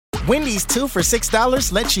Wendy's 2 for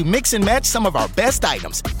 $6 lets you mix and match some of our best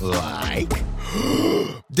items, like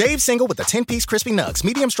Dave Single with a 10-piece crispy nugs,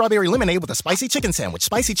 medium strawberry lemonade with a spicy chicken sandwich,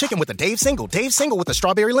 spicy chicken with a Dave Single with a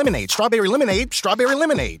strawberry lemonade,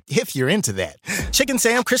 if you're into that. Chicken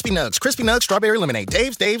Sam, crispy nugs, strawberry lemonade,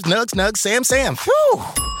 Dave's, nugs, Sam. Whew.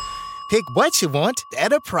 Pick what you want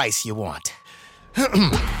at a price you want.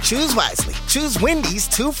 Choose wisely. Choose Wendy's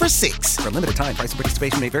 2 for $6. For a limited time, price and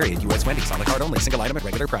participation may vary at U.S. Wendy's. On the card only. Single item at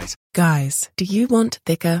regular price. Guys, do you want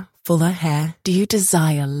thicker, fuller hair? Do you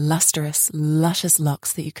desire lustrous, luscious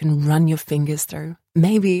locks that you can run your fingers through?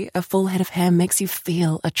 Maybe a full head of hair makes you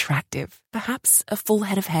feel attractive. Perhaps a full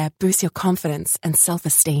head of hair boosts your confidence and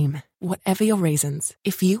self-esteem. Whatever your reasons,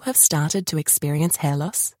 if you have started to experience hair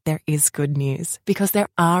loss, there is good news because there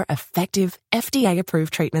are effective,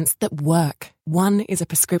 FDA-approved treatments that work. One is a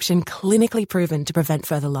prescription clinically proven to prevent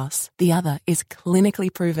further loss. The other is clinically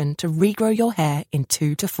proven to regrow your hair in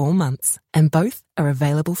 2 to 4 months. And both are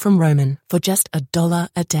available from Roman for just $1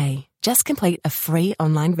 a day. Just complete a free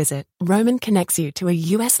online visit. Roman connects you to a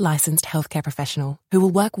US licensed healthcare professional who will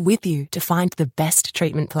work with you to find the best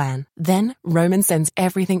treatment plan. Then Roman sends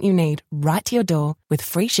everything you need right to your door with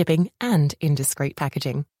free shipping and in discreet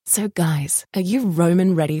packaging. So guys, are you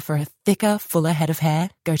Roman ready for a thicker, fuller head of hair?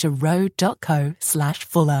 Go to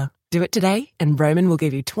ro.co/fuller. Do it today and Roman will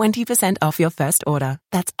give you 20% off your first order.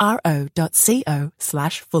 That's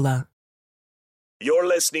ro.co/fuller. You're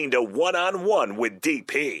listening to One-on-One with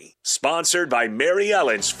DP, sponsored by Mary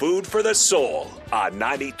Ellen's Food for the Soul on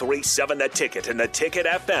 93.7 The Ticket and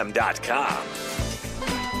theticketfm.com.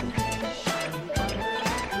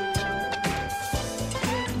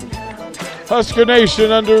 Husker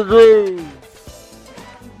Nation under groove.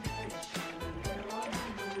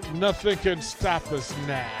 Nothing can stop us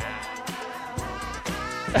now.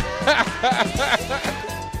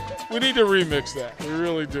 We need to remix that. We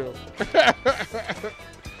really do.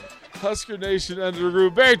 Husker Nation under the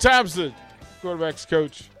groove. Barry Thompson, quarterback's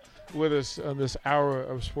coach, with us on this hour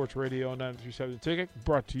of sports radio on 93.7 The Ticket,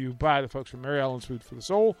 brought to you by the folks from Mary Ellen's Food for the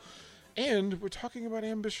Soul. And we're talking about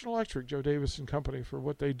Ambition Electric, Joe Davis and company, for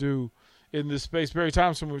what they do in this space. Barry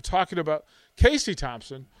Thompson, we're talking about Casey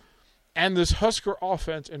Thompson and this Husker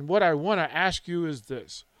offense. And what I want to ask you is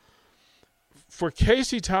this. For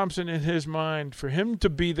Casey Thompson, in his mind, for him to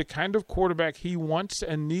be the kind of quarterback he wants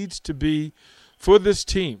and needs to be for this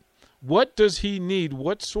team, what does he need?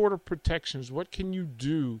 What sort of protections? What can you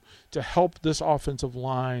do to help this offensive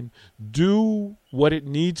line do what it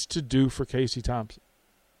needs to do for Casey Thompson?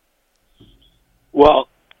 Well,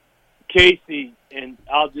 Casey, and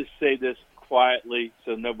I'll just say this quietly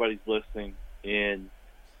so nobody's listening, and,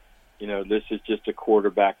 this is just a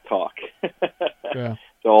quarterback talk. Yeah.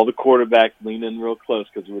 So all the quarterbacks lean in real close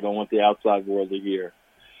because we don't want the outside world to hear.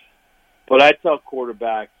 But I tell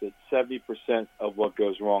quarterbacks that 70% of what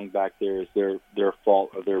goes wrong back there is their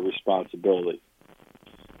fault or their responsibility.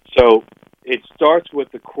 So it starts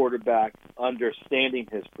with the quarterback understanding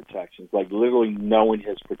his protections, like literally knowing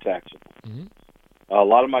his protections. Mm-hmm. A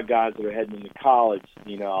lot of my guys that are heading into college,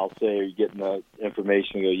 I'll say, are you getting the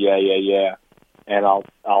information? And go, yeah. And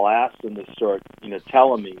I'll ask them to start,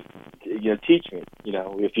 telling me, teach me,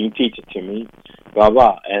 if you can teach it to me, blah,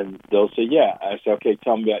 blah. And they'll say, yeah. I say, okay,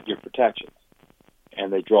 tell me about your protections.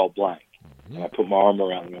 And they draw a blank. Mm-hmm. And I put my arm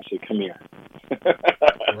around them and I say, come here.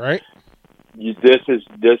 Right.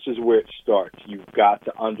 This is where it starts. You've got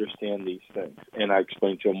to understand these things. And I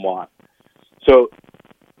explain to them why. So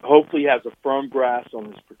hopefully he has a firm grasp on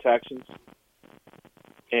his protections.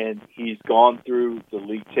 And he's gone through the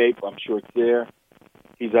league tape. I'm sure it's there.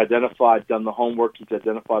 He's identified, done the homework. He's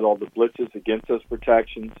identified all the blitzes against those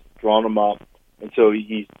protections, drawn them up. And so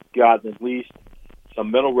he's gotten at least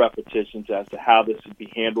some mental repetitions as to how this would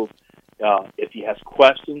be handled. If he has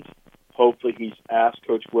questions, hopefully he's asked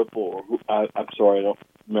Coach Whipple, I'm sorry, I don't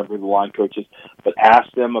remember who the line coach is, but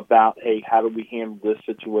ask them about, hey, how do we handle this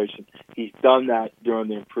situation? He's done that during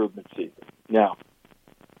the improvement season. Now,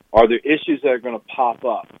 are there issues that are going to pop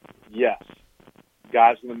up? Yes.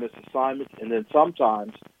 Guys are going to miss assignments, and then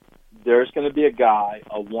sometimes there's going to be a guy,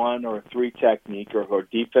 a 1 or a 3 technique or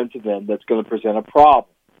defensive end that's going to present a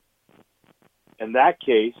problem. In that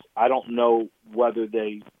case, I don't know whether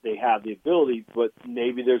they have the ability, but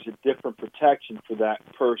maybe there's a different protection for that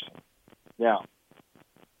person. Now,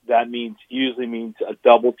 that usually means a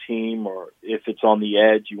double team, or if it's on the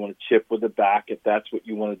edge, you want to chip with the back if that's what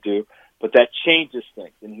you want to do. But that changes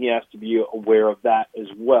things, and he has to be aware of that as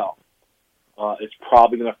well. It's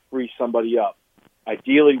probably going to free somebody up.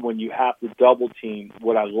 Ideally, when you have to double team,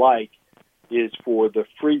 what I like is for the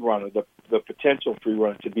free runner, the potential free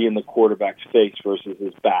runner, to be in the quarterback's face versus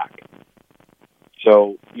his back.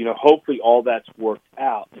 So, hopefully all that's worked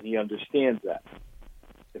out and he understands that.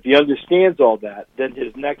 If he understands all that, then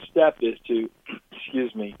his next step is to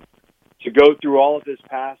go through all of his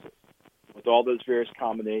passes with all those various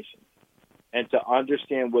combinations and to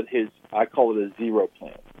understand what I call it a zero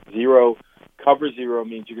plan. Cover zero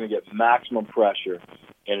means you're going to get maximum pressure,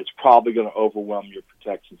 and it's probably going to overwhelm your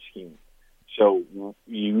protection scheme. So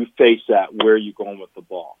you face that, where you're going with the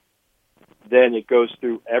ball. Then it goes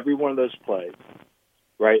through every one of those plays,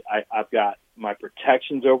 right? I've got my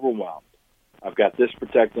protections overwhelmed. I've got this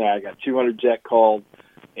protection. I got 200 jet called,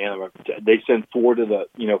 and they send four to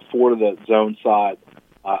the zone side.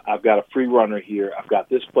 I've got a free runner here. I've got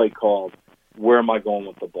this play called. Where am I going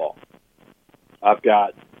with the ball? I've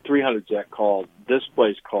got 300 jet called. This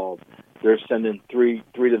play's called. They're sending three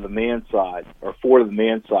to the man side or 4 to the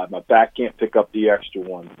man side. My back can't pick up the extra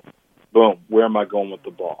one. Boom. Where am I going with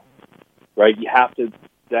the ball? Right? You have to.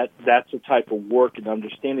 That's the type of work and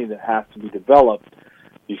understanding that has to be developed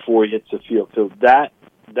before he hits the field. So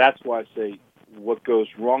that's why I say what goes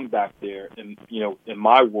wrong back there. And in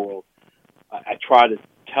my world, I try to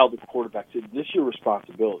tell the quarterback, this is your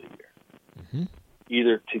responsibility here. Mm-hmm.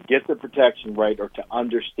 Either to get the protection right or to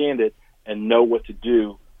understand it and know what to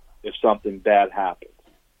do if something bad happens,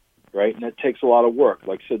 right? And it takes a lot of work.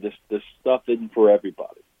 Like I said, this stuff isn't for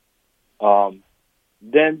everybody.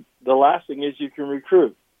 Then the last thing is you can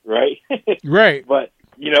recruit, right? Right. But,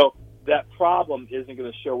 that problem isn't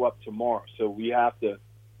going to show up tomorrow. So we have to,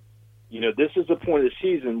 this is the point of the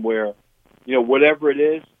season where, whatever it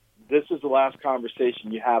is, this is the last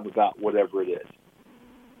conversation you have about whatever it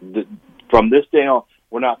is. From this day on,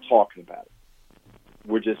 we're not talking about it.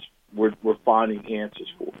 We're finding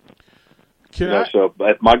answers for it. So,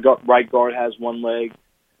 if my right guard has one leg,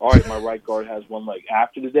 all right, my right guard has one leg.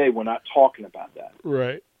 After today, we're not talking about that.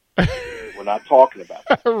 Right. We're not talking about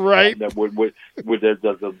that. Right.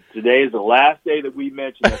 Today is the last day that we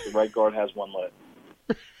mentioned that the right guard has one leg.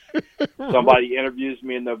 Somebody interviews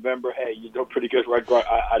me in November. Hey, you're doing pretty good right guard.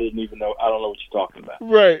 I didn't even know. I don't know what you're talking about.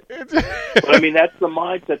 Right. But that's the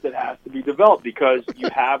mindset that has to be developed because you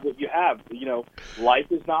have what you have.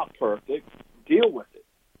 Life is not perfect. Deal with it.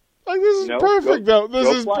 Like this is perfect though.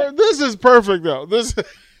 This is perfect though. This.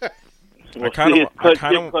 I kind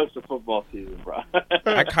of close to football season, bro.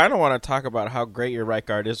 I kind of want to talk about how great your right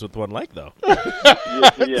guard is with one leg, though.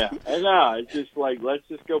 Yeah. I know. It's just like let's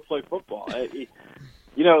just go play football. You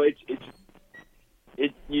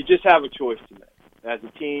just have a choice to make as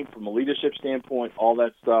a team from a leadership standpoint. All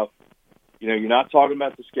that stuff. You're not talking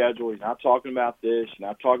about the schedule. You're not talking about this. You're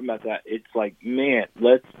not talking about that. It's like, man,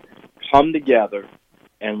 let's come together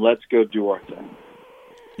and let's go do our thing.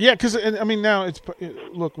 Yeah, because now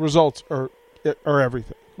look, results are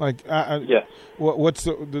everything. Like, yeah. What's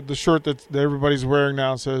the shirt that everybody's wearing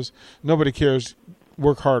now says nobody cares,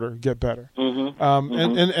 work harder, get better. Mm-hmm.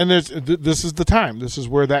 And this is the time. This is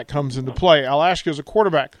where that comes into play. I'll ask you as a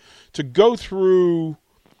quarterback to go through.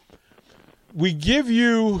 We give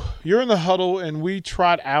you're in the huddle, and we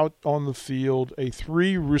trot out on the field a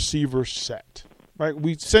 3-receiver set. Right,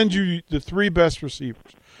 we send you the 3 best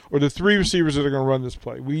receivers. Or the 3 receivers that are going to run this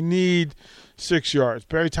play. We need 6 yards.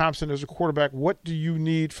 Barry Thompson, as a quarterback, what do you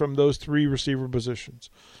need from those 3 receiver positions?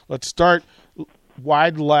 Let's start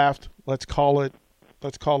wide left. Let's call it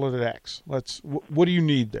an X. What do you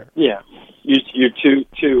need there? Yeah, your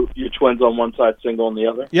your twins on one side, single on the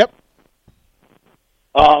other. Yep.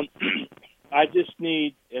 I just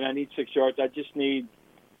need, and I need 6 yards. I just need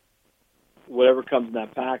whatever comes in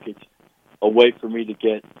that package, a way for me to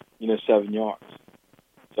get 7 yards.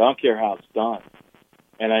 So I don't care how it's done.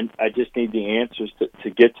 And I just need the answers to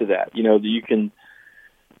get to that. You can,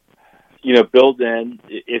 build in,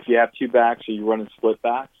 if you have 2 backs or you're running split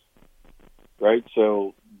backs, right?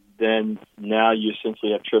 So then now you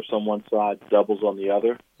essentially have trips on one side, doubles on the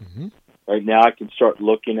other. Mm-hmm. Right now I can start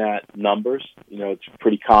looking at numbers. It's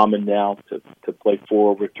pretty common now to play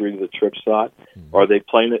 4 over 3 to the trip side. Mm-hmm. Are they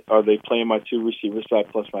playing my 2 receiver side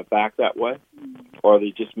plus my back that way? Or are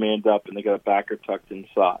they just manned up and they got a backer tucked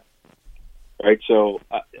inside? Right? So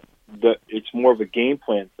it's more of a game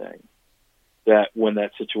plan thing that when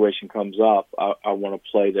that situation comes up, I want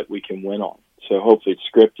to play that we can win on. So hopefully it's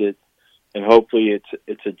scripted and hopefully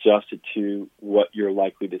it's adjusted to what you're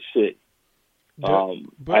likely to see.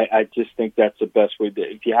 I just think that's the best way to.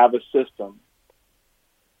 If you have a system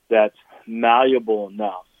that's malleable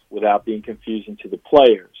enough without being confusing to the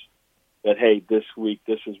players, that, hey, this week,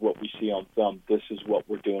 this is what we see on film, this is what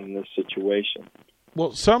we're doing in this situation.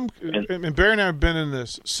 Well, and Barry and I have been in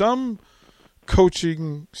this, some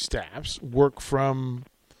coaching staffs work from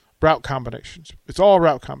route combinations. It's all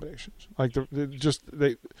route combinations. Like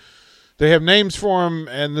they They have names for them,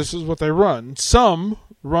 and this is what they run. Some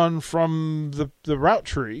run from the route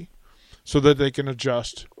tree so that they can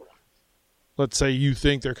adjust. Let's say you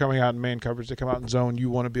think they're coming out in man coverage, they come out in zone.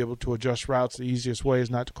 You want to be able to adjust routes. The easiest way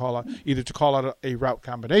is not to call out, either to call out a route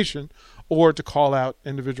combination or to call out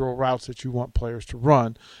individual routes that you want players to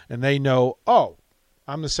run. And they know, oh,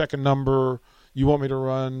 I'm the second number. You want me to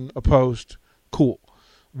run a post? Cool.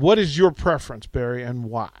 What is your preference, Barry, and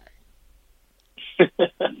why?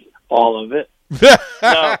 All of it.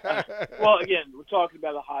 No, well, again, we're talking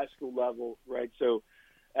about a high school level, right? So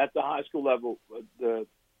at the high school level, the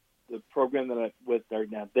program that I'm with right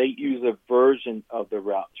now, they use a version of the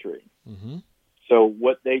route tree. Mm-hmm. So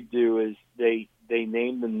what they do is they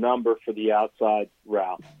name the number for the outside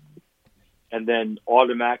route. And then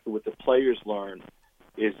automatically what the players learn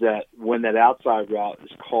is that when that outside route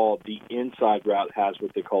is called, the inside route has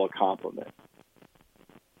what they call a complement.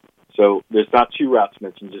 So there's not two routes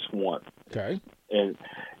mentioned, just one. Okay. And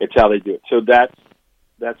it's how they do it. So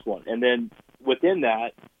that's one. And then within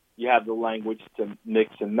that, you have the language to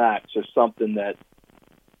mix and match. So something that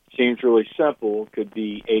seems really simple could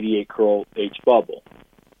be 88 curl H bubble.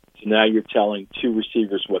 So now you're telling two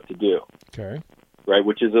receivers what to do. Okay. Right,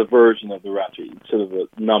 which is a version of the route tree, sort of the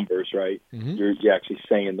numbers, right? Mm-hmm. You're actually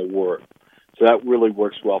saying the word. So that really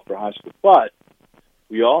works well for high school. But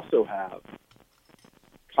we also have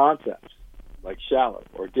concepts like shallow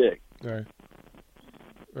or dig. Right.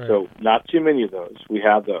 So not too many of those. We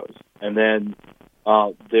have those. And then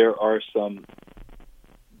there are some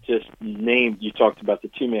just named, you talked about the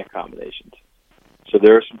two-man combinations. So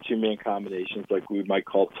there are some two-man combinations like we might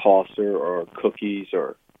call tosser or cookies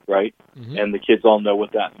or, right? Mm-hmm. And the kids all know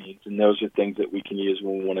what that means. And those are things that we can use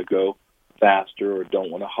when we want to go faster or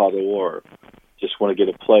don't want to huddle or just want to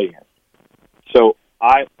get a play in. So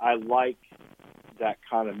I like that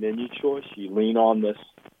kind of menu choice. You lean on this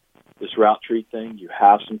route tree thing. You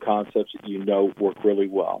have some concepts that you know work really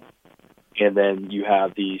well. And then you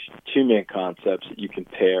have these two-man concepts that you can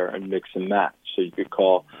pair and mix and match. So you could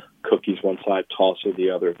call cookies one side, tosser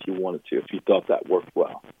the other if you wanted to, if you thought that worked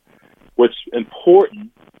well. What's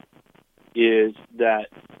important is that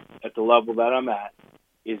at the level that I'm at,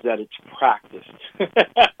 is that it's practiced.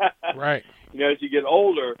 Right. As you get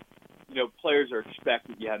older, players are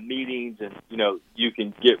expected. You have meetings, and you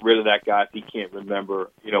can get rid of that guy if he can't remember,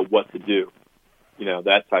 what to do.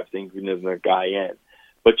 That type of thing. You know, a guy in,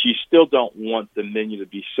 but you still don't want the menu to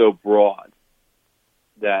be so broad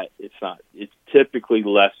that it's not. It's typically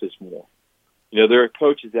less is more. There are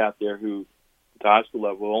coaches out there who, at the high school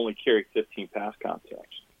level, will only carry 15 pass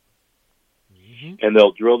concepts. Mm-hmm. And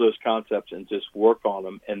they'll drill those concepts and just work on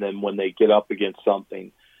them. And then when they get up against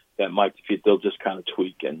something that might defeat, they'll just kind of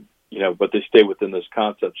tweak and, but they stay within those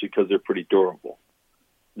concepts because they're pretty durable.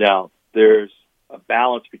 Now, there's a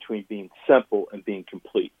balance between being simple and being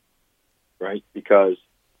complete, right? Because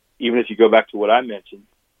even if you go back to what I mentioned,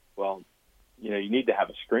 well, you need to have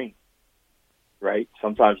a screen, right?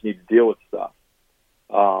 Sometimes you need to deal with stuff.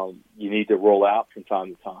 You need to roll out from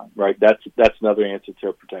time to time, right? That's another answer to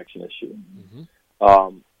a protection issue.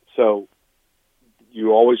 Mm-hmm. So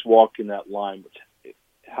you always walk in that line, which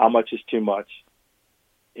how much is too much,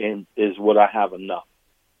 and is what I have enough.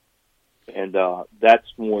 And that's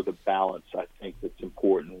more the balance, I think, that's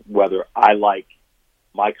important, whether I like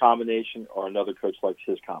my combination or another coach likes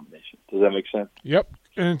his combination. Does that make sense? Yep.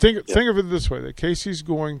 And think of it this way, that Casey's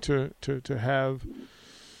going to have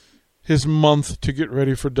his month to get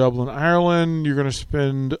ready for Dublin, Ireland. You're going to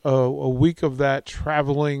spend a week of that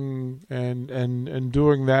traveling and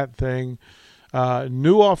doing that thing.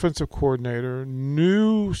 New offensive coordinator,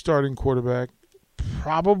 new starting quarterback,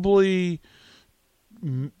 probably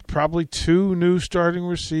two new starting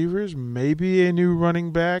receivers, maybe a new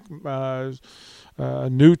running back, a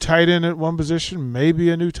new tight end at one position,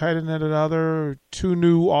 maybe a new tight end at another, two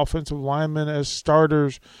new offensive linemen as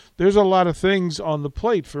starters. There's a lot of things on the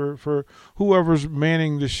plate for whoever's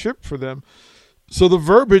manning the ship for them. So the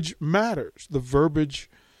verbiage matters.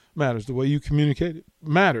 The way you communicate it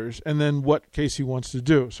matters, and then what Casey wants to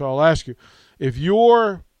do. So I'll ask you, if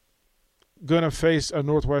you're going to face a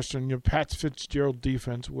Northwestern, Pat Fitzgerald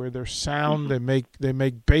defense where they're sound, they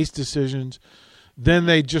make base decisions, then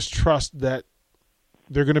they just trust that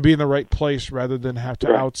they're going to be in the right place rather than have to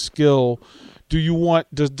outskill.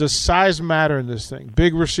 Does size matter in this thing?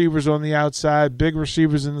 Big receivers on the outside, big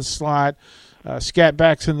receivers in the slot, scat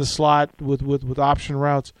backs in the slot with option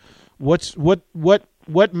routes.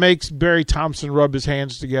 What makes Barry Thompson rub his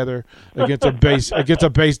hands together against a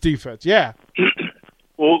base defense? Yeah.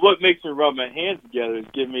 Well, what makes me rub my hands together is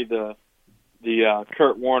give me the the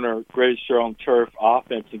Kurt Warner greatest show on turf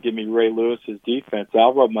offense and give me Ray Lewis's defense,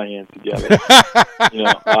 I'll rub my hands together.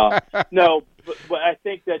 No, but I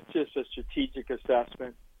think that's just a strategic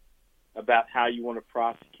assessment about how you want to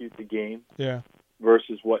prosecute the game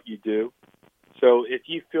versus what you do. So if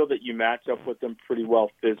you feel that you match up with them pretty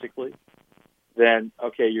well physically, then,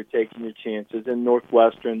 okay, you're taking your chances. And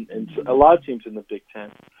Northwestern and a lot of teams in the Big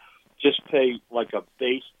Ten just play like a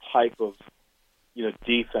base type of,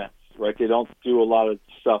 defense, right? They don't do a lot of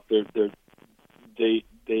stuff.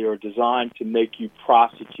 They are designed to make you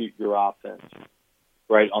prosecute your offense,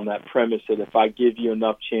 right, on that premise that if I give you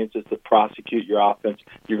enough chances to prosecute your offense,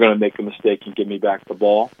 you're going to make a mistake and give me back the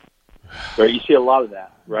ball. Right? You see a lot of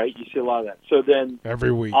that, right? You see a lot of that. So then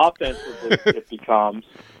every week, offensively,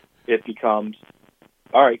 it becomes,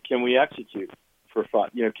 all right, can we execute for fun?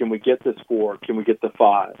 Can we get this 4? Can we get the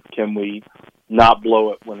 5? Can we not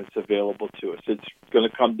blow it when it's available to us? It's going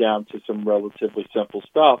to come down to some relatively simple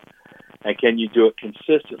stuff. And can you do it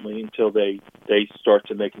consistently until they start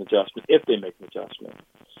to make an adjustment, if they make an adjustment?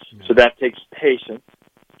 Yeah. So that takes patience.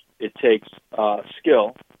 It takes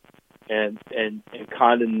skill and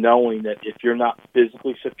kind of knowing that if you're not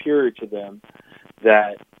physically superior to them,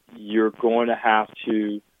 that you're going to have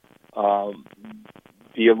to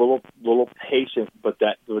be a little patient, but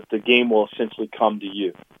that the game will essentially come to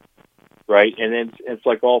you, right? And then it's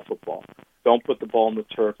like all football. Don't put the ball on the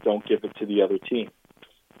turf. Don't give it to the other team.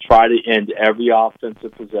 Try to end every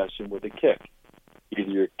offensive possession with a kick. Either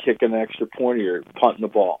you're kicking an extra point or you're punting the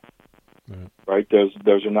ball, right?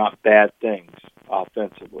 Those are not bad things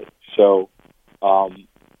offensively. So that's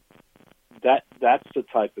the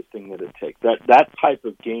type of thing that it takes. That type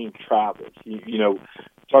of game travels.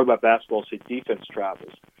 Talk about basketball, say defense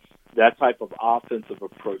travels. That type of offensive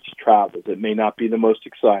approach travels. It may not be the most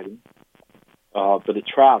exciting, but it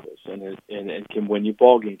travels and it can win you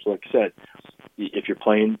ball games. Like I said, if you're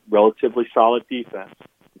playing relatively solid defense,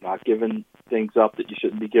 not giving things up that you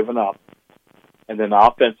shouldn't be giving up, and then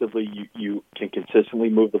offensively you can consistently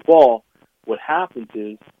move the ball, what happens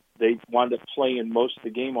is they wind up playing most of the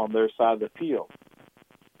game on their side of the field.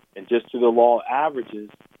 And just through the law of averages,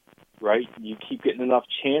 right, you keep getting enough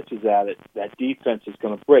chances at it, that defense is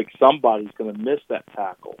going to break. Somebody's going to miss that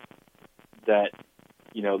tackle, that,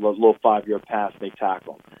 little 5-yard pass and they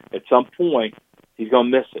tackle him. At some point, he's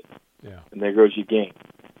going to miss it. Yeah. And there goes your game.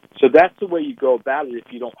 So that's the way you go about it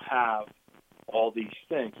if you don't have all these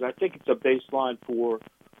things. And I think it's a baseline for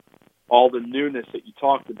all the newness that you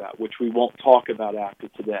talked about, which we won't talk about after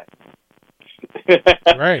today.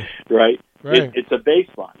 Right. It's a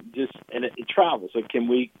baseline, and it travels. Like, can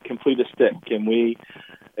we complete a stick? Can we,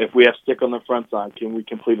 if we have stick on the front side, can we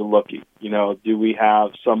complete a lookie? Do we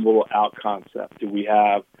have some little out concept? Do we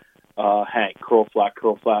have Hank curl flat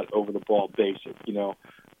over the ball basic?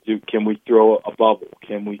 Can we throw a bubble?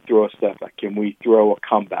 Can we throw a step back? Can we throw a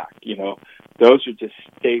comeback? Those are just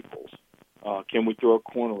staples. Can we throw a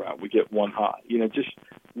corner route? We get one high. Just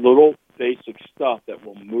little basic stuff that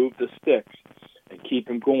will move the sticks and keep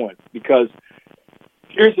them going. Because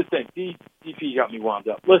here's the thing. DP got me wound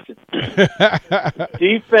up. Listen,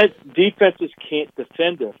 defenses can't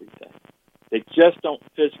defend everything. They just don't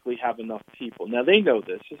physically have enough people. Now, they know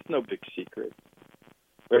this. It's no big secret.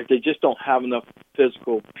 Right? They just don't have enough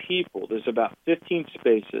physical people. There's about 15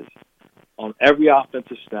 spaces on every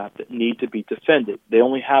offensive snap that need to be defended. They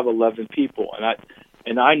only have 11 people,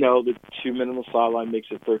 and I know that 2 men on the sideline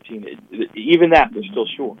makes it 13. Even that, they're still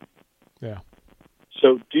short. Yeah.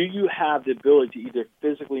 So, do you have the ability to either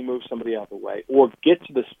physically move somebody out of the way or get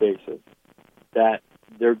to the spaces that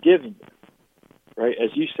they're giving you? Right,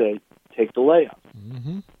 as you say, take the layup.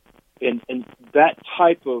 Mm-hmm. And that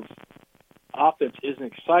type of offense isn't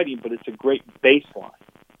exciting, but it's a great baseline,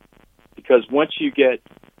 because once you get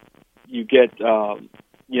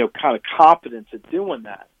kind of confidence at doing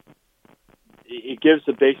that, it gives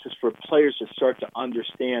the basis for players to start to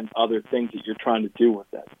understand other things that you're trying to do with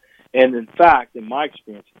that. And in fact, in my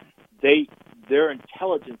experience, their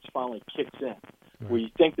intelligence finally kicks in. Right. Where you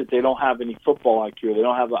think that they don't have any football IQ, or they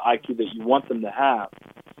don't have the IQ that you want them to have.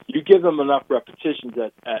 You give them enough repetitions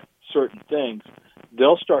at certain things,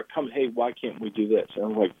 they'll start coming, hey, why can't we do this? And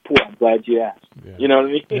I'm like, boy, I'm glad you asked. Yeah. You know what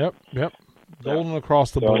I mean? Yep. Golden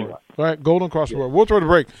across the board. Anyway. All right, golden across the board. We'll throw the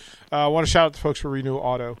break. I want to shout out to folks for Renew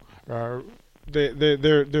Auto.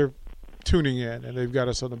 They're tuning in, and they've got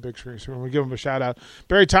us on the big screen. So we're going to give them a shout out.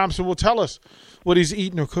 Barry Thompson will tell us what he's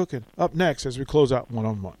eating or cooking up next as we close out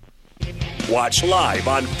one-on-one. Watch live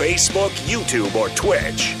on Facebook, YouTube, or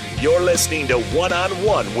Twitch. You're listening to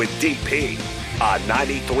One-on-One with DP on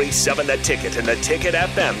 93.7 The Ticket and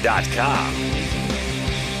theticketfm.com.